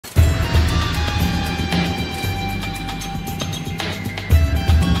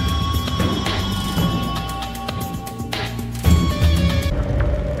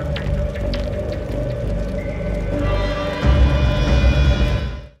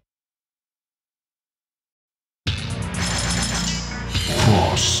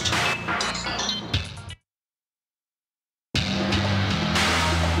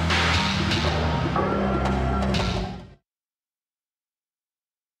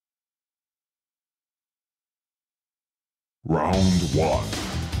Round one.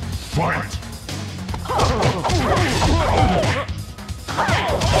 Fight!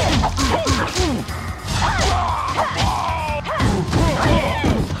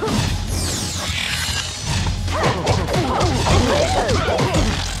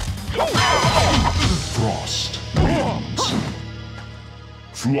 Frost wins.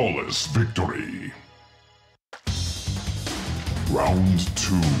 Flawless victory. Round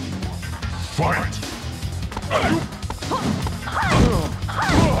two. Fight!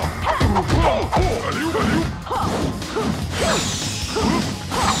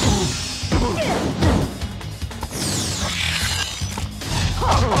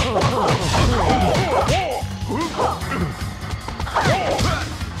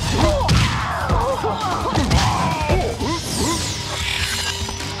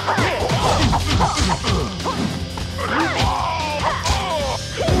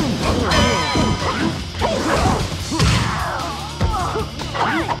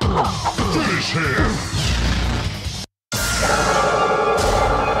 Finish him!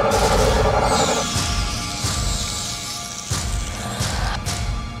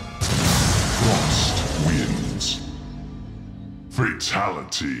 Frost wins.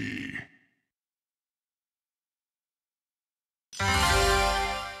 Fatality.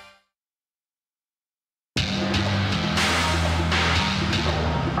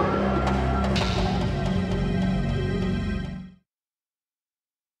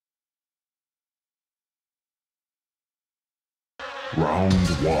 Round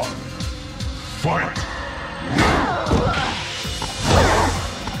one. Fight!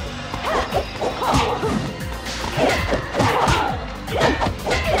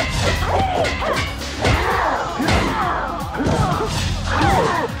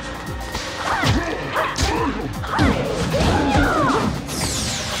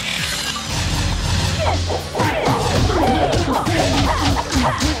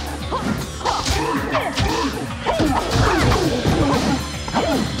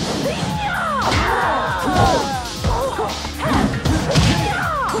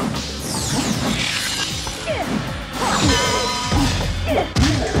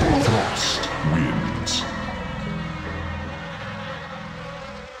 Frost wins.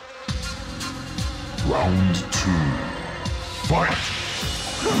 Round two. Fight!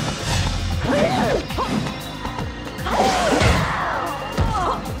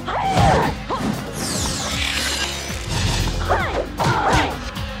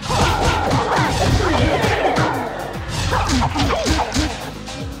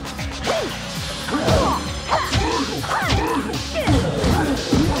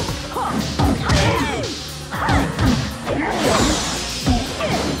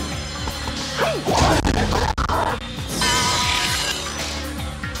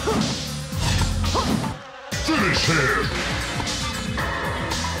 Finish him!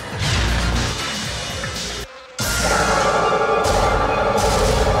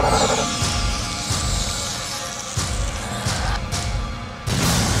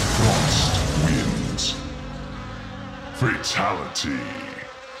 Frost wins. Fatality.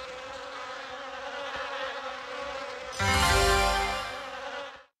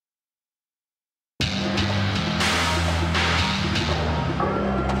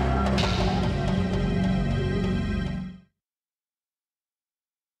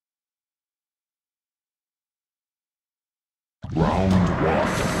 Round one.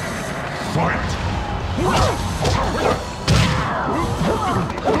 Fight!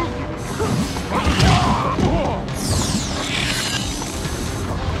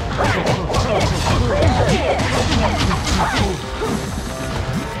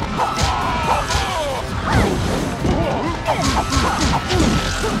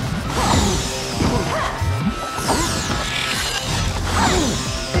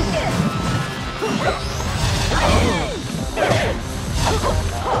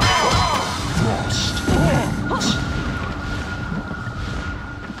 Frost wins.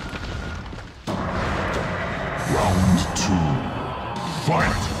 Round two.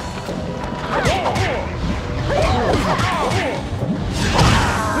 Fight!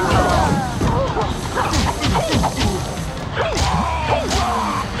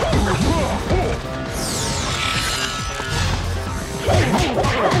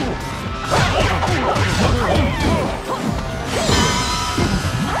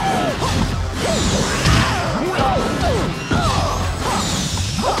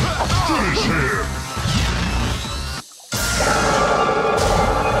 Finish him!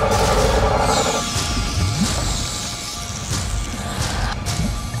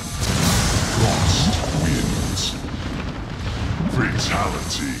 Frost wins.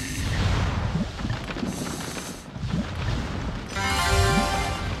 Fatality.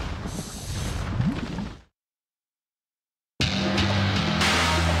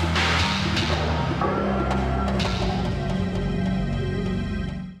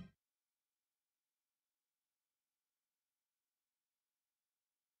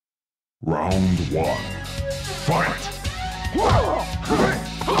 Round one. Fight!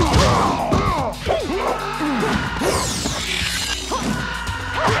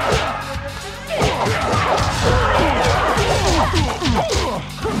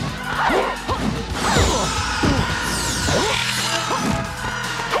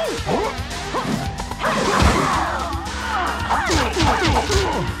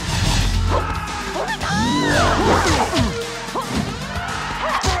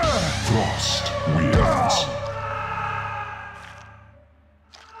 Frost wins.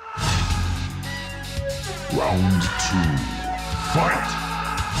 Round two. Fight!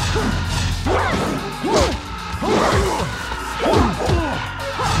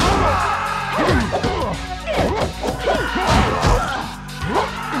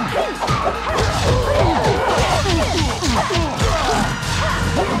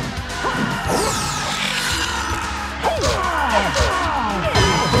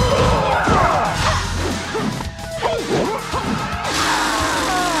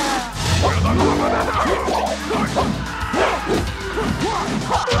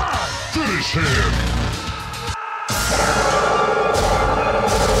 Finish him!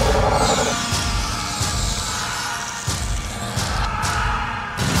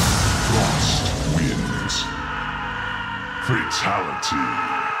 Frost wins. Fatality.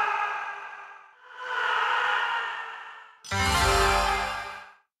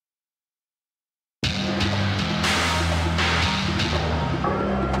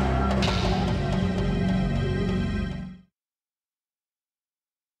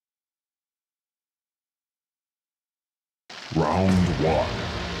 Round one.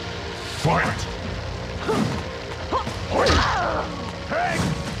 Fight!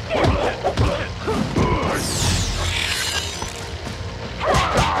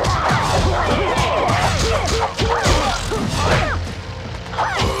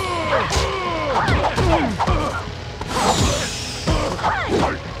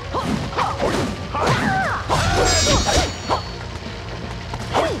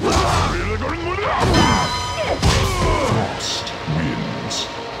 Frost wins.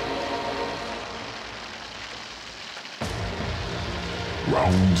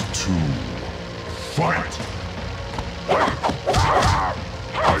 Round two. Fight!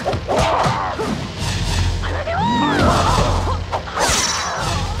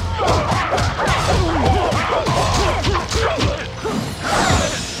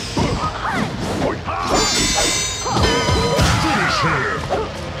 Finish him!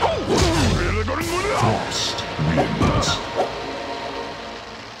 Frost wins.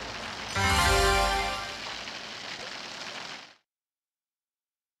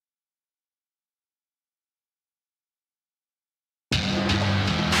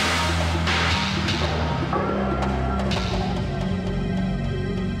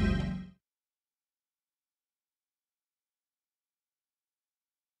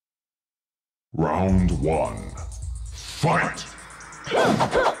 Round one. Fight!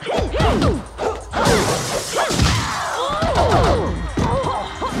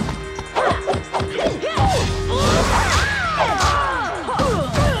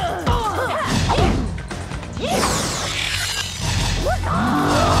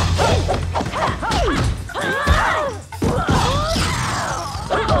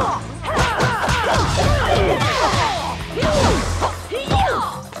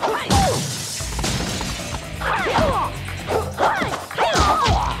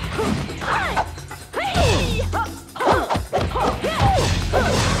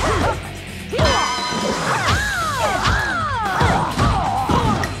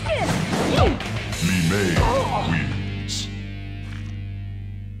 Wins.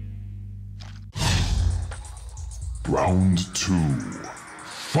 Round two.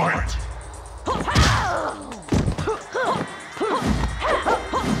 Fight!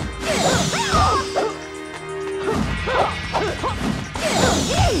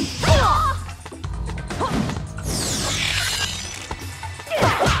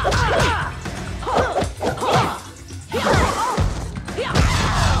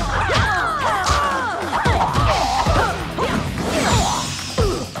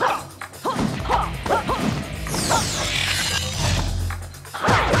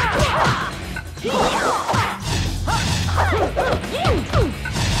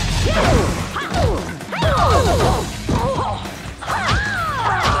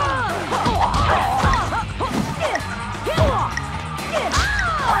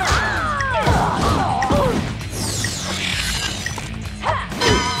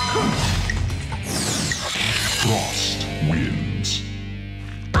 Frost wins.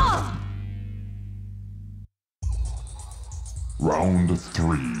 Round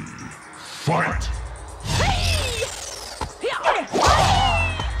three. Fight!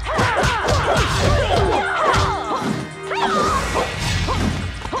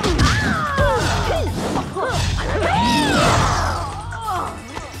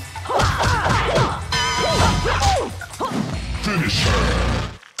 Finish her!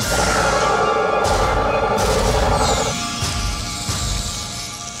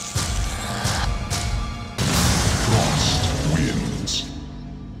 Frost wins.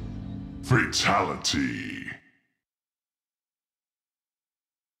 Fatality.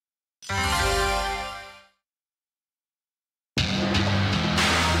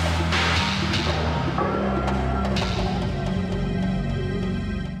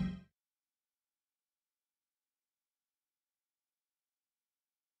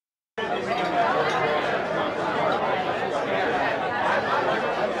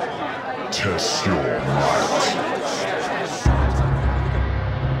 Test your might.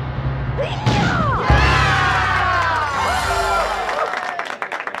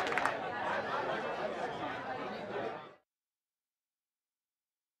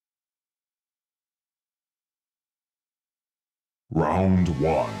 Round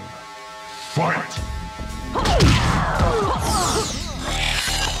 1. Fight!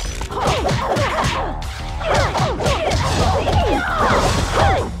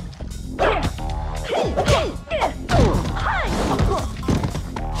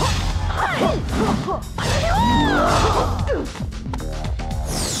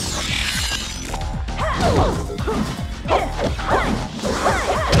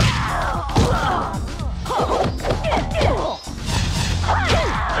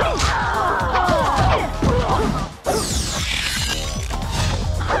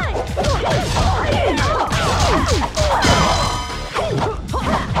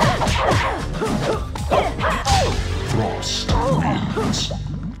 Frost wins.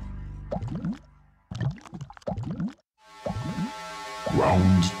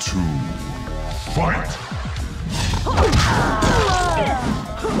 Round 2. Fight!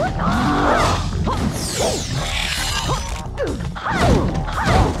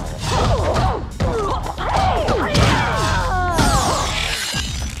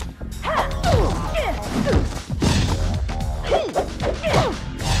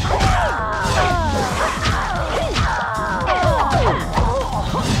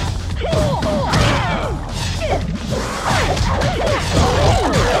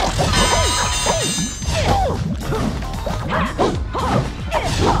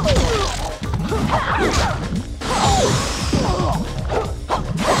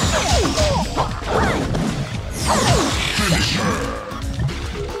 Finish her!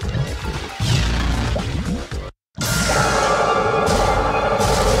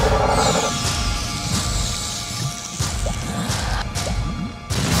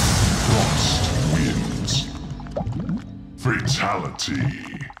 Frost wins. Fatality.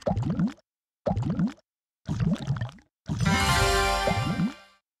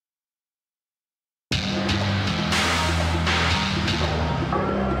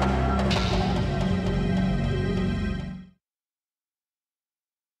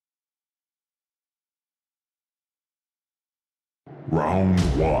 Round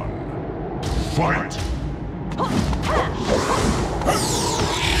 1. Fight!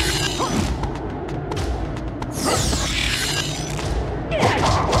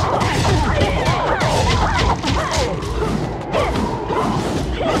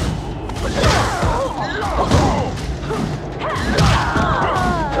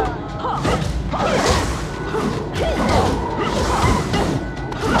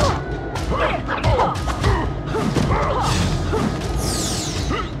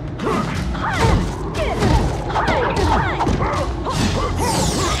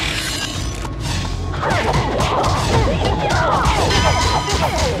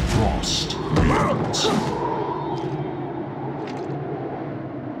 Frost wins.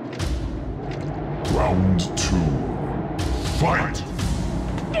 Round 2. Fight!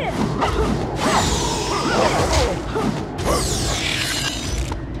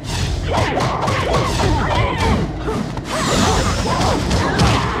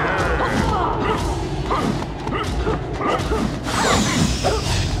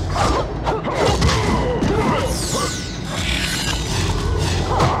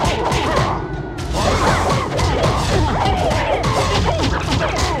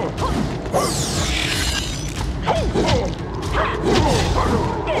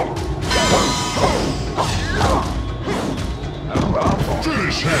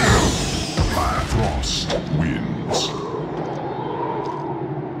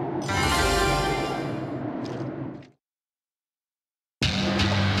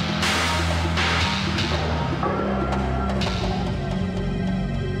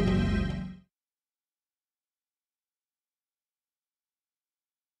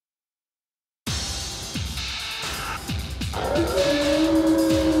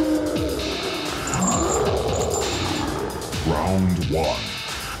 Round one.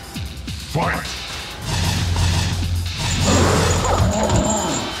 Fight!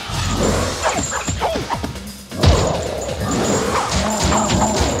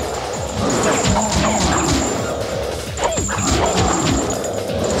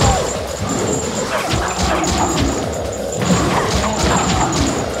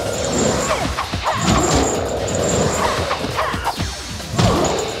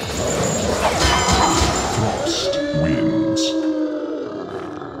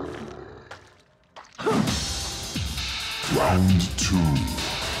 Round two.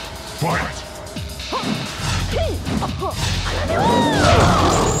 Fight!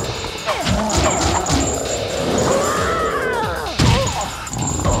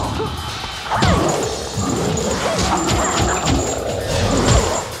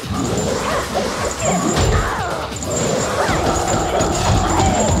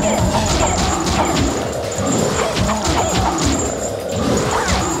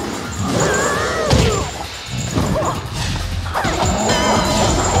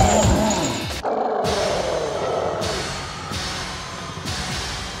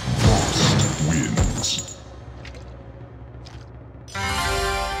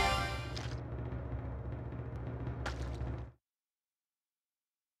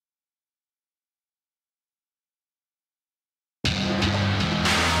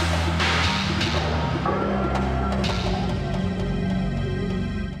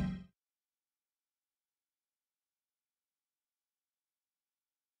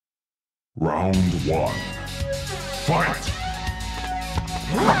 Round one. Fight!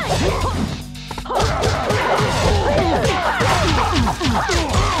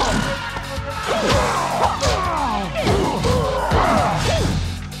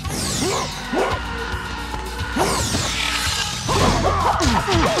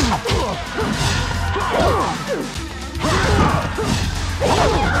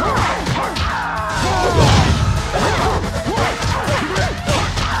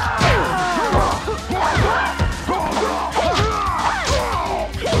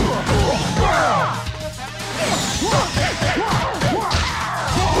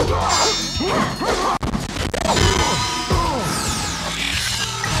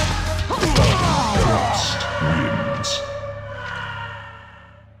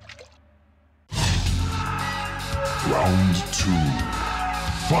 Round two.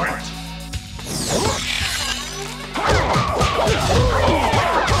 Fight!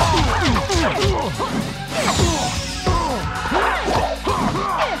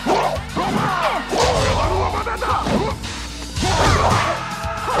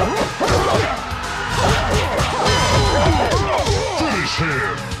 Finish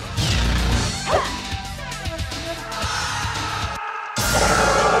him!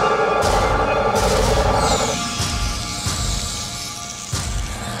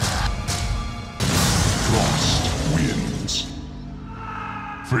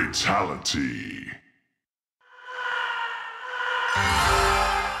 Fatality.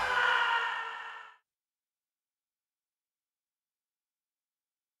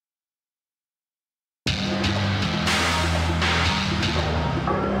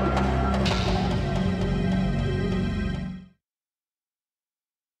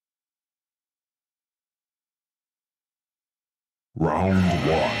 Round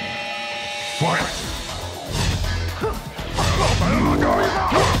one. Fight!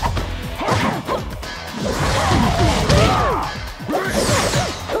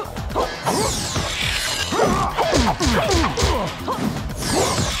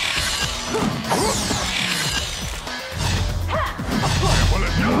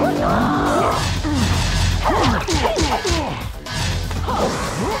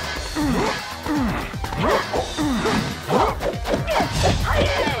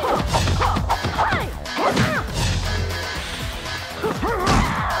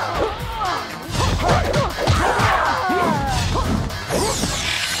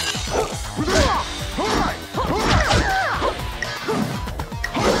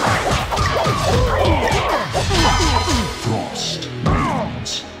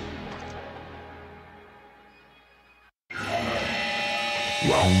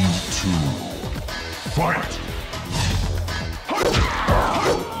 Round two. Fight!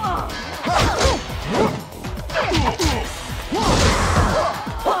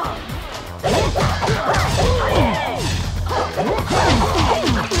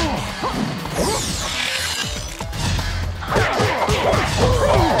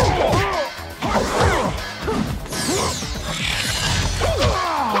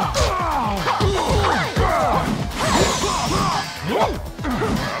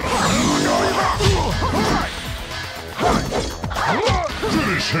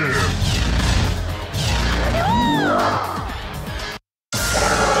 him!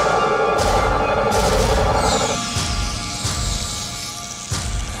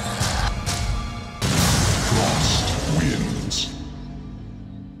 Frost wins.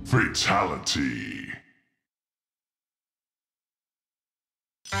 Fatality.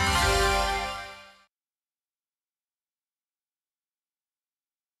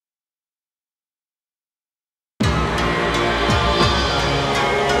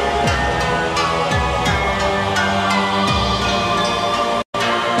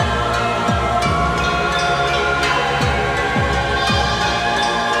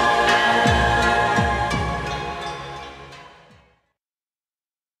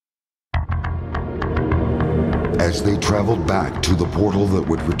 As they traveled back to the portal that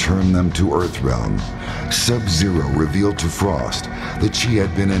would return them to Earthrealm, Sub-Zero revealed to Frost that she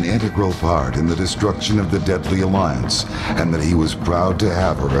had been an integral part in the destruction of the Deadly Alliance, and that he was proud to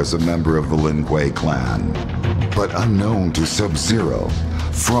have her as a member of the Lin Kuei clan. But unknown to Sub-Zero,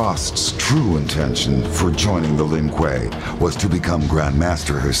 Frost's true intention for joining the Lin Kuei was to become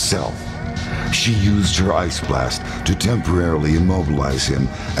Grandmaster herself. She used her Ice Blast to temporarily immobilize him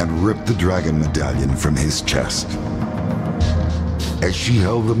and rip the Dragon Medallion from his chest. As she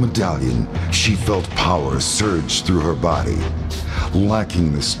held the medallion, she felt power surge through her body.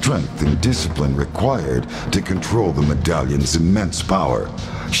 Lacking the strength and discipline required to control the medallion's immense power,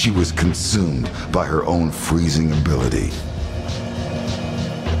 she was consumed by her own freezing ability.